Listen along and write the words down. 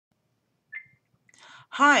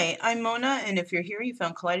Hi, I'm Mona, and if you're here, you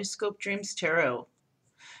found Kaleidoscope Dreams Tarot.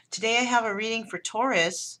 Today I have a reading for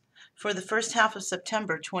Taurus for the first half of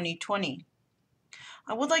September 2020.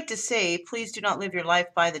 I would like to say, please do not live your life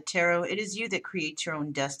by the tarot. It is you that creates your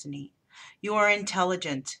own destiny. You are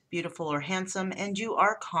intelligent, beautiful, or handsome, and you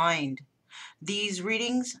are kind. These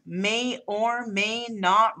readings may or may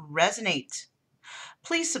not resonate.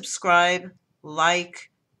 Please subscribe,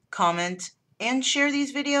 like, comment, and share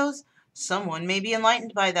these videos. Someone may be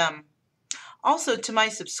enlightened by them. Also, to my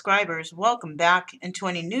subscribers, welcome back, and to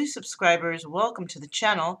any new subscribers, welcome to the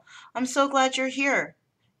channel. I'm so glad you're here.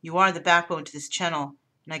 You are the backbone to this channel,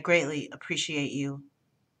 and I greatly appreciate you.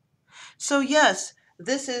 So yes,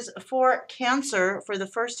 this is for Cancer for the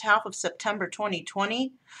first half of September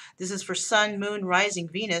 2020. This is for Sun, Moon, Rising,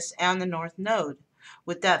 Venus, and the North Node.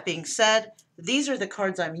 With that being said, these are the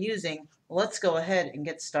cards I'm using. Let's go ahead and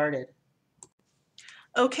get started.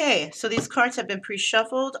 Okay, so these cards have been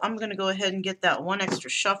pre-shuffled. I'm going to go ahead and get that one extra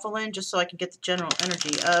shuffle in just so I can get the general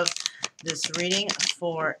energy of this reading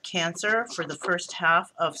for Cancer for the first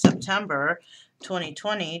half of September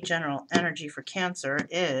 2020. General energy for Cancer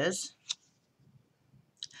is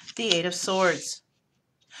the Eight of Swords.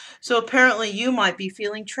 So apparently you might be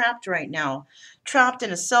feeling trapped right now, trapped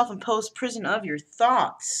in a self-imposed prison of your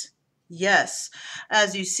thoughts. Yes,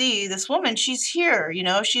 as you see, this woman, she's here,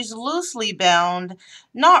 she's loosely bound,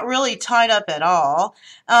 not really tied up at all.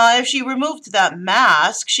 If she removed that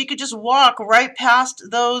mask, she could just walk right past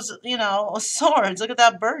those, swords. Look at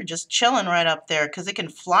that bird just chilling right up there because it can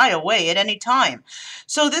fly away at any time.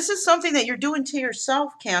 So this is something that you're doing to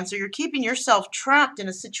yourself, Cancer. You're keeping yourself trapped in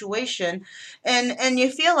a situation and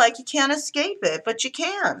you feel like you can't escape it, but you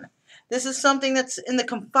can. This is something that's in the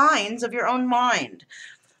confines of your own mind.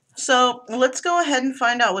 So let's go ahead and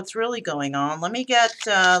find out what's really going on. Let me get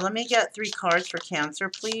 3 cards for Cancer,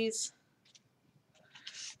 please.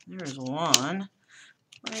 There's one.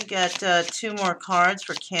 Let me get 2 more cards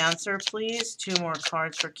for Cancer, please. 2 more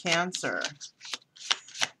cards for Cancer.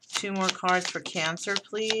 2 more cards for Cancer,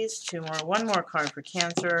 please. 2 more. 1 more card for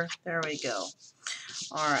Cancer. There we go.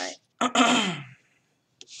 All right.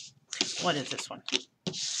 What is this one?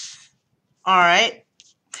 All right.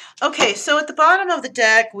 Okay, so at the bottom of the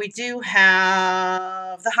deck, we do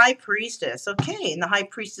have the High Priestess. Okay, and the High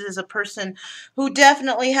Priestess is a person who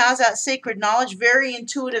definitely has that sacred knowledge, very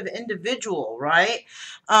intuitive individual, right?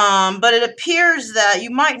 But it appears that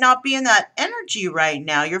you might not be in that energy right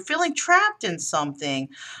now. You're feeling trapped in something.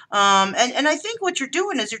 And I think what you're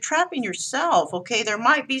doing is you're trapping yourself, okay? There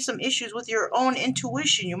might be some issues with your own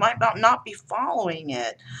intuition. You might not be following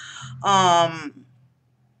it.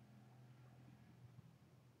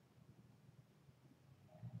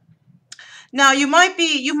 Now you might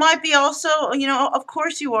be also, of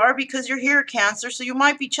course you are because you're here, Cancer, so you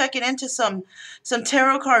might be checking into some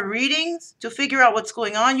tarot card readings to figure out what's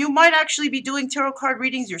going on. You might actually be doing tarot card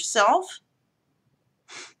readings yourself.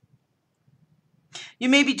 You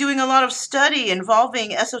may be doing a lot of study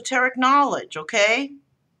involving esoteric knowledge, okay?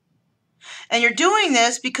 And you're doing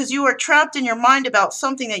this because you are trapped in your mind about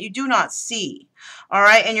something that you do not see, all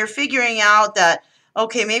right? And you're figuring out that,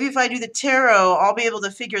 okay, maybe if I do the tarot, I'll be able to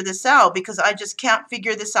figure this out because I just can't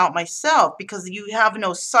figure this out myself because you have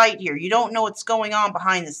no sight here. You don't know what's going on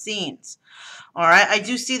behind the scenes. All right, I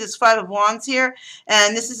do see this 5 of Wands here,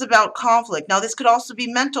 and this is about conflict. Now, this could also be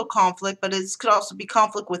mental conflict, but this could also be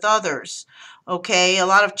conflict with others. Okay, a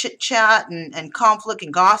lot of chit chat and conflict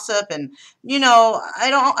and gossip, and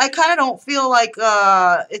I kind of don't feel like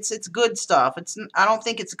it's good stuff. I don't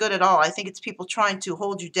think it's good at all. I think it's people trying to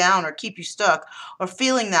hold you down or keep you stuck or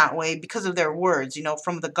feeling that way because of their words,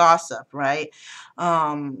 from the gossip, right?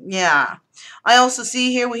 Yeah. I also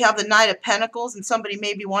see here we have the Knight of Pentacles, and somebody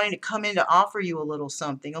may be wanting to come in to offer you a little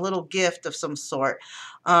something, a little gift of some sort.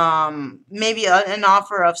 Maybe an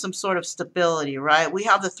offer of some sort of stability, right? We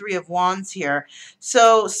have the 3 of Wands here.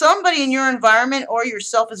 So somebody in your environment or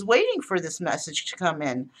yourself is waiting for this message to come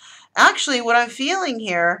in. Actually, what I'm feeling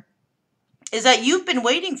here is that you've been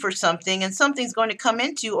waiting for something and something's going to come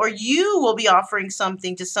into, or you will be offering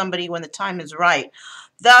something to somebody when the time is right.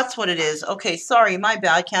 That's what it is. Okay, sorry, my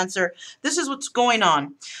bad, Cancer. This is what's going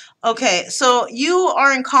on. Okay, so you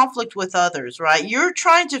are in conflict with others, right? You're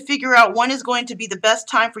trying to figure out when is going to be the best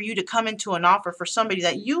time for you to come into an offer for somebody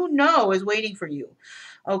that you know is waiting for you.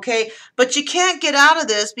 Okay, but you can't get out of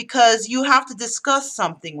this because you have to discuss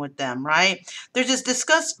something with them, right? There's this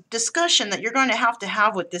discussion that you're going to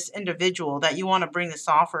have with this individual that you want to bring this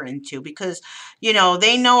offer into because,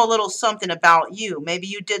 they know a little something about you. Maybe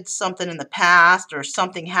you did something in the past or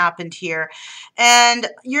something happened here, and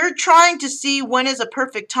you're trying to see when is a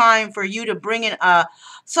perfect time for you to bring in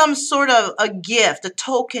some sort of a gift, a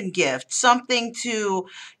token gift, something to,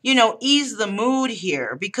 you know, ease the mood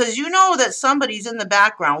here, because you know that somebody's in the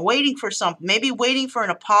background waiting for something, maybe waiting for an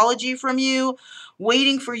apology from you,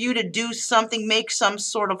 waiting for you to do something, make some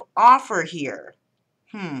sort of offer here.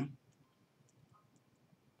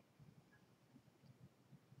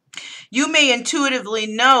 You may intuitively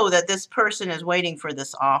know that this person is waiting for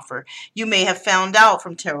this offer. You may have found out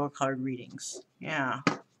from tarot card readings. Yeah.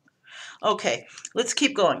 Okay, let's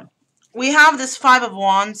keep going. We have this Five of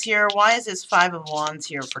Wands here. Why is this Five of Wands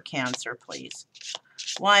here for Cancer, please?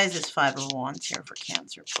 Why is this Five of Wands here for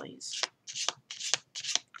Cancer, please?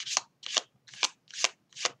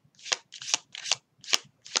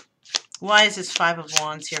 Why is this Five of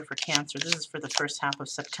Wands here for Cancer? This is for the first half of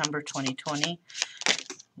September 2020.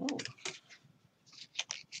 Ooh.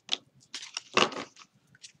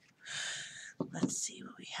 Let's see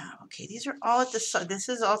what we have. Okay, these are all at the side. This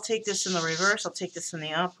is, I'll take this in the reverse, I'll take this in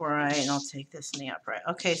the upright, and I'll take this in the upright.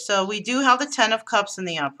 Okay, so we do have the Ten of Cups in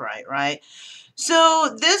the upright, right?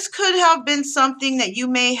 So this could have been something that you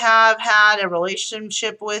may have had a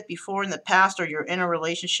relationship with before in the past, or you're in a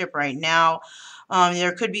relationship right now.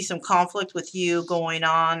 There could be some conflict with you going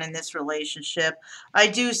on in this relationship. I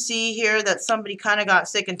do see here that somebody kind of got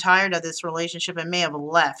sick and tired of this relationship and may have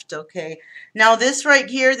left. Okay. Now this right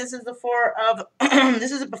here, this is the Four of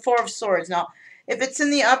this is the Four of Swords. Now, if it's in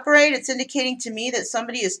the upright, it's indicating to me that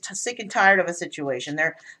somebody is sick and tired of a situation.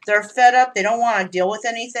 They're fed up. They don't want to deal with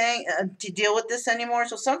anything, to deal with this anymore.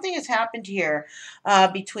 So something has happened here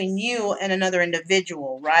between you and another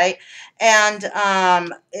individual, right? And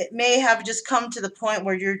it may have just come to the point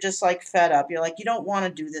where you're just like fed up. You're like, you don't want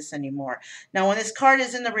to do this anymore. Now, when this card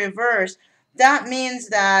is in the reverse, that means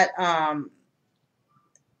that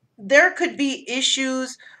there could be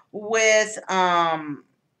issues with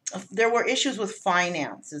there were issues with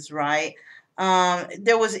finances, right?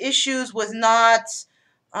 There was issues with not,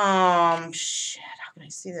 shit, how can I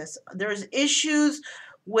see this? There's issues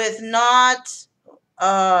with not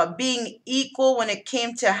being equal when it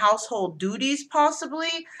came to household duties,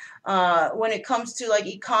 possibly. When it comes to like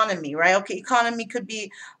economy, right? Okay, economy could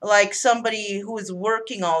be like somebody who is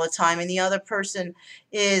working all the time and the other person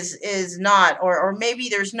is not, or maybe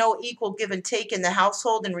there's no equal give and take in the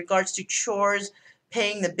household in regards to chores,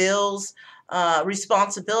 paying the bills,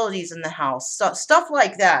 responsibilities in the house, stuff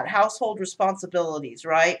like that, household responsibilities,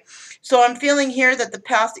 right? So I'm feeling here that the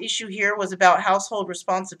past issue here was about household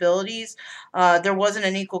responsibilities. There wasn't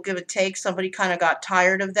an equal give and take. Somebody kind of got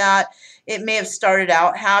tired of that. It may have started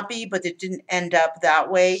out happy, but it didn't end up that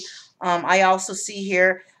way. I also see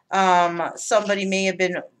here somebody may have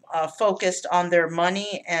been focused on their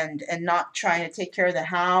money and not trying to take care of the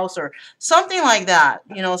house or something like that.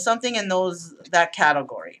 You know, something in that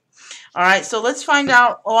category. All right, so let's find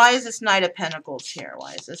out, why is this Knight of Pentacles here?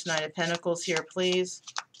 Why is this Knight of Pentacles here, please?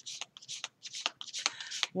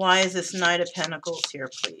 Why is this Knight of Pentacles here,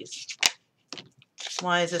 please?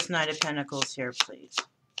 Why is this Knight of Pentacles here, please?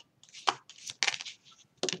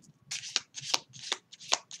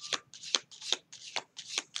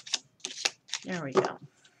 There we go.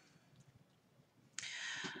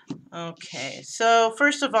 Okay, so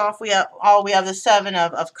first of all, we have the Seven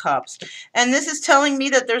of Cups, and this is telling me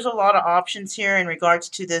that there's a lot of options here in regards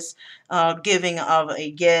to this giving of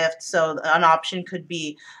a gift. So an option could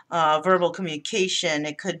be verbal communication.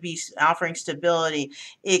 It could be offering stability.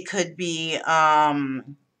 It could be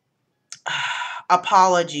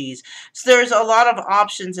apologies. So there's a lot of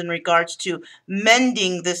options in regards to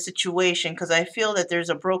mending this situation, because I feel that there's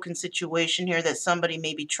a broken situation here that somebody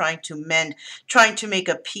may be trying to mend, trying to make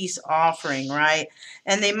a peace offering, right?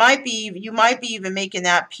 And you might be even making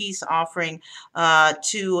that peace offering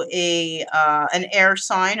to an air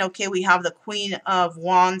sign. Okay, we have the Queen of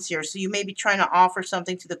Wands here, so you may be trying to offer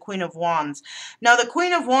something to the Queen of Wands. Now, the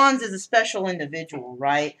Queen of Wands is a special individual,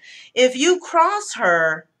 right? If you cross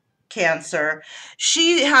her, Cancer,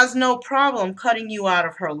 she has no problem cutting you out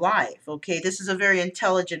of her life. Okay, this is a very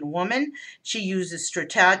intelligent woman. She uses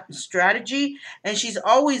strategy, and she's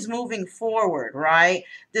always moving forward, right?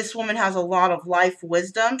 This woman has a lot of life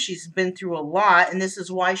wisdom. She's been through a lot, and this is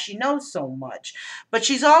why she knows so much. But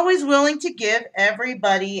she's always willing to give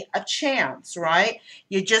everybody a chance, right?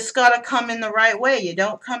 You just got to come in the right way. You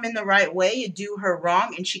don't come in the right way, you do her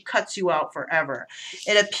wrong, and she cuts you out forever.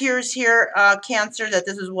 It appears here, Cancer, that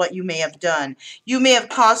this is what you may have done. You may have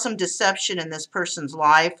caused some deception in this person's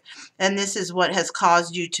life, and this is what has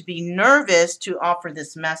caused you to be nervous to offer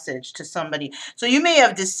this message to somebody. So you may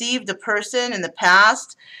have deceived a person in the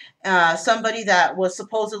past, somebody that was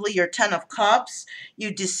supposedly your Ten of Cups.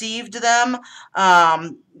 You deceived them.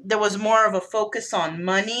 There was more of a focus on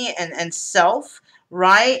money and self,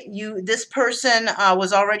 right? This person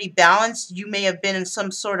was already balanced. You may have been in some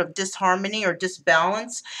sort of disharmony or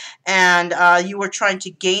disbalance, and you were trying to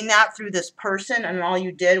gain that through this person, and all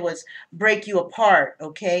you did was break you apart,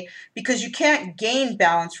 okay? Because you can't gain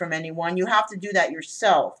balance from anyone. You have to do that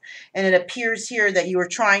yourself. And it appears here that you were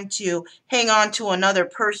trying to hang on to another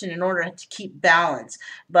person in order to keep balance,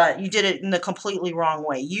 but you did it in the completely wrong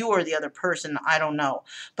way. You or the other person, I don't know.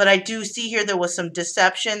 But I do see here there was some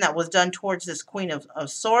deception that was done towards this Queen of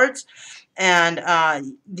Swords. And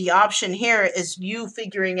the option here is you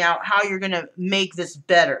figuring out how you're going to make this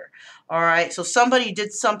better. All right, so somebody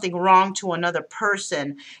did something wrong to another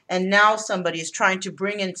person, and now somebody is trying to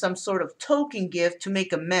bring in some sort of token gift to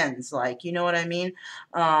make amends, like, you know what I mean?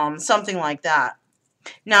 Something like that.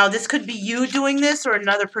 Now, this could be you doing this or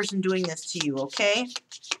another person doing this to you, okay?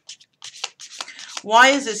 Why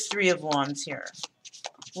is this Three of Wands here?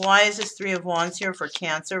 Why is this Three of Wands here for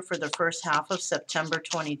Cancer for the first half of September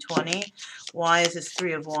 2020? Why is this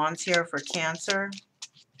Three of Wands here for Cancer?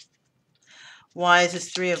 Why is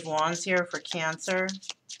this Three of Wands here for Cancer?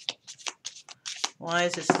 Why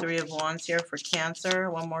is this Three of Wands here for Cancer?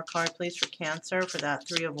 One more card, please, for Cancer for that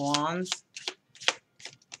Three of Wands.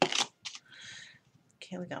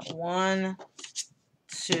 Okay, we got 1,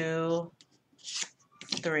 2,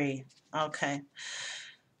 3. Okay.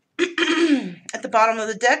 At the bottom of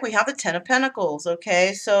the deck, we have the Ten of Pentacles,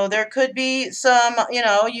 okay? So there could be some, you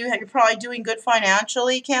know, you're probably doing good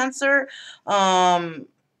financially, Cancer.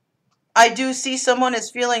 I do see someone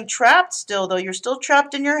is feeling trapped still, though. You're still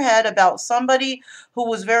trapped in your head about somebody who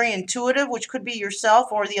was very intuitive, which could be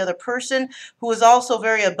yourself or the other person, who is also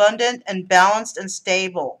very abundant and balanced and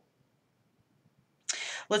stable.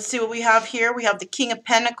 Let's see what we have here. We have the King of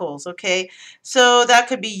Pentacles, okay? So that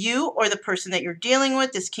could be you or the person that you're dealing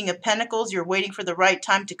with, this King of Pentacles. You're waiting for the right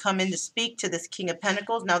time to come in to speak to this King of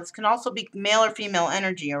Pentacles. Now, this can also be male or female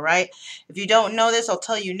energy, all right? If you don't know this, I'll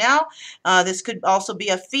tell you now. This could also be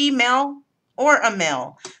a female or a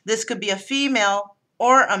male. This could be a female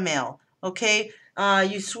or a male, okay?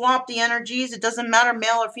 You swap the energies. It doesn't matter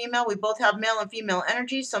male or female. We both have male and female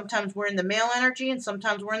energy. Sometimes we're in the male energy and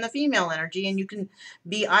sometimes we're in the female energy, and you can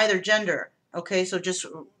be either gender. Okay, so just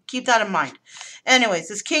keep that in mind. Anyways,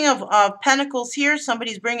 this King of Pentacles here,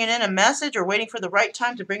 somebody's bringing in a message or waiting for the right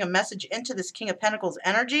time to bring a message into this King of Pentacles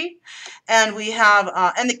energy. And we have,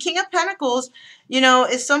 and the King of Pentacles, you know,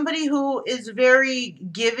 is somebody who is very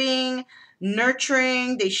giving,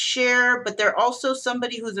 nurturing, they share, but they're also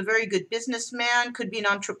somebody who's a very good businessman, could be an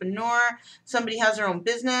entrepreneur, somebody has their own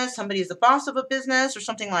business, somebody is the boss of a business or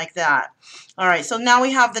something like that. All right, so now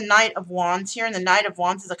we have the Knight of Wands here, and the Knight of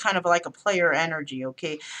Wands is a kind of like a player energy,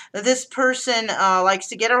 okay? This person likes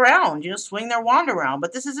to get around, you know, swing their wand around,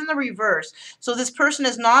 but this is in the reverse. So this person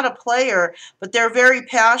is not a player, but they're very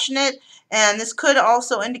passionate, and this could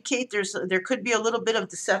also indicate there could be a little bit of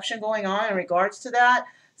deception going on in regards to that.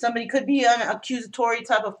 Somebody could be an accusatory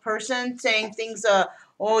type of person saying things,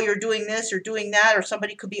 oh, you're doing this, you're doing that, or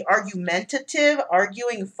somebody could be argumentative,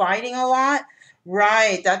 arguing, fighting a lot.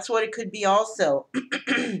 Right, that's what it could be also.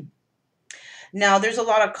 Now, there's a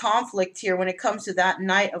lot of conflict here when it comes to that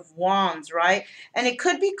Knight of Wands, right? And it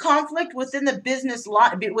could be conflict within the business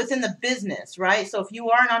within the business, right? So if you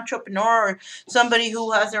are an entrepreneur or somebody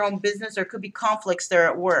who has their own business, there could be conflicts there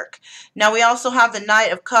at work. Now, we also have the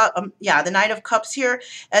Knight of the Knight of Cups here,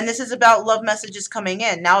 and this is about love messages coming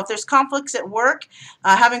in. Now, if there's conflicts at work,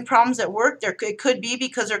 having problems at work, it could be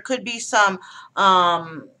because there could be some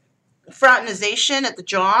fraternization at the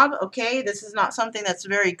job, okay? This is not something that's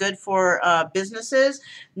very good for businesses,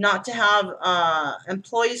 not to have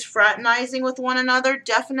employees fraternizing with one another.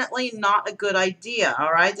 Definitely not a good idea,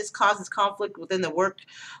 all right? This causes conflict within the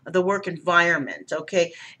work environment,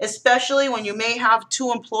 okay? Especially when you may have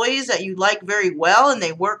two employees that you like very well and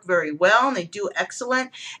they work very well and they do excellent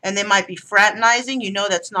and they might be fraternizing. You know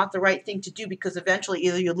that's not the right thing to do because eventually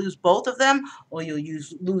either you lose both of them or you'll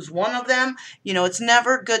lose one of them. You know, it's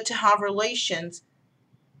never good to have relations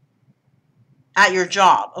at your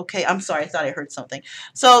job. Okay, I'm sorry, I thought I heard something.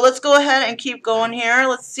 So let's go ahead and keep going here.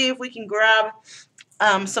 Let's see if we can grab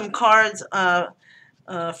some cards from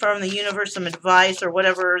the universe, some advice or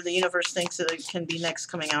whatever the universe thinks that it can be next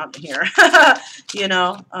coming out here. You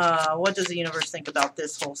know, what does the universe think about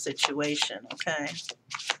this whole situation? Okay.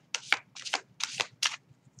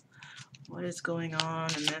 What is going on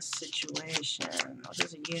in this situation? What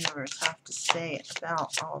does the universe have to say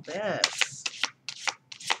about all this?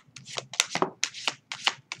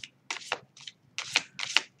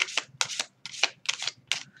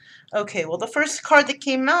 Okay, well, the first card that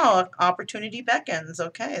came out, Opportunity Beckons.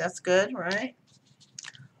 Okay, that's good, right?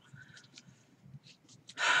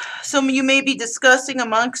 So you may be discussing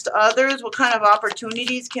amongst others what kind of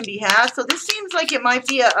opportunities can be had. So this seems like it might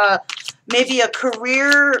be maybe a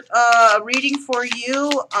career reading for you.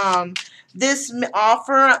 This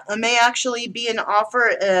offer may actually be an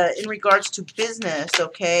offer in regards to business,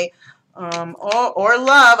 okay? Or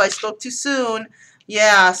love. I spoke too soon.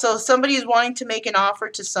 Yeah, so somebody is wanting to make an offer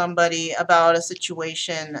to somebody about a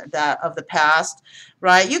situation that of the past,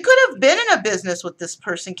 right? You could have been in a business with this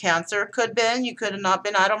person, Cancer. Could have been, you could have not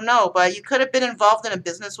been, I don't know, but you could have been involved in a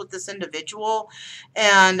business with this individual,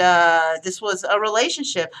 and this was a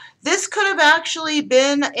relationship. This could have actually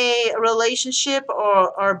been a relationship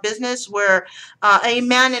or business where a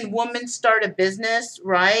man and woman start a business,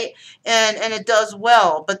 right? And it does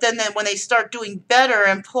well. But then when they start doing better,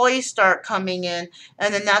 employees start coming in,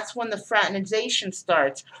 and then that's when the fraternization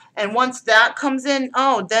starts. And once that comes in,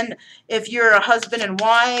 oh, then if you're a husband and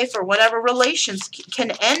wife or whatever, relations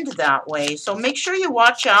can end that way. So make sure you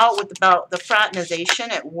watch out about the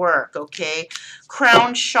fraternization at work, okay?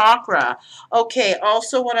 Crown chakra. Okay,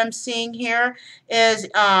 also what I'm seeing here is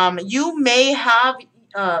you may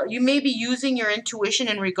be using your intuition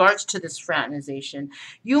in regards to this fraternization.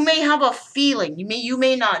 You may have a feeling. You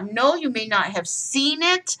may not know. You may not have seen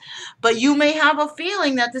it, but you may have a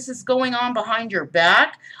feeling that this is going on behind your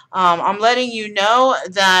back. I'm letting you know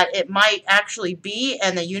that it might actually be,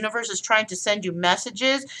 and the universe is trying to send you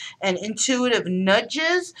messages and intuitive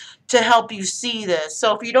nudges to help you see this.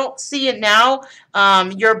 So if you don't see it now,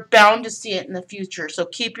 you're bound to see it in the future. So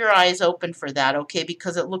keep your eyes open for that, okay?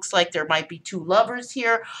 Because it looks like there might be two lovers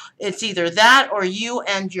here. It's either that or you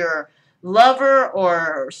and your lover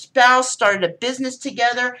or spouse started a business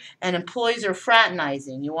together and employees are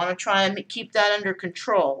fraternizing. You want to try and keep that under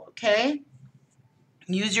control, okay?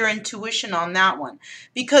 Use your intuition on that one.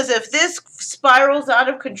 Because if this spirals out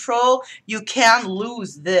of control, you can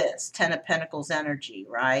lose this Ten of Pentacles energy,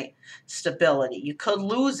 right? Stability. You could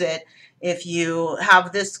lose it if you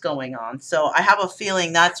have this going on. So I have a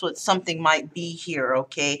feeling that's what something might be here,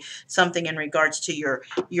 okay? Something in regards to your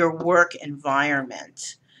work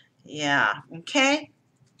environment. Yeah, okay?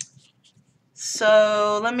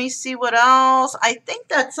 So let me see what else. I think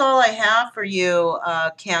that's all I have for you,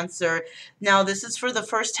 Cancer. Now, this is for the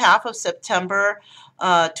first half of September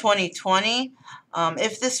 2020.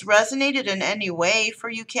 If this resonated in any way for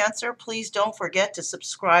you, Cancer, please don't forget to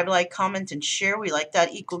subscribe, like, comment, and share. We like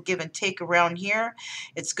that equal give and take around here.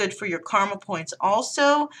 It's good for your karma points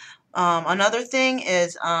also. Another thing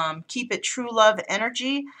is keep it true love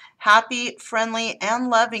energy, happy, friendly,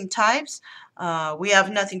 and loving types. We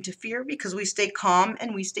have nothing to fear because we stay calm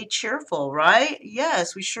and we stay cheerful, right?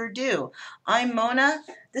 Yes, we sure do. I'm Mona.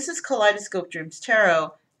 This is Kaleidoscope Dreams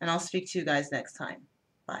Tarot, and I'll speak to you guys next time.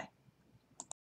 Bye.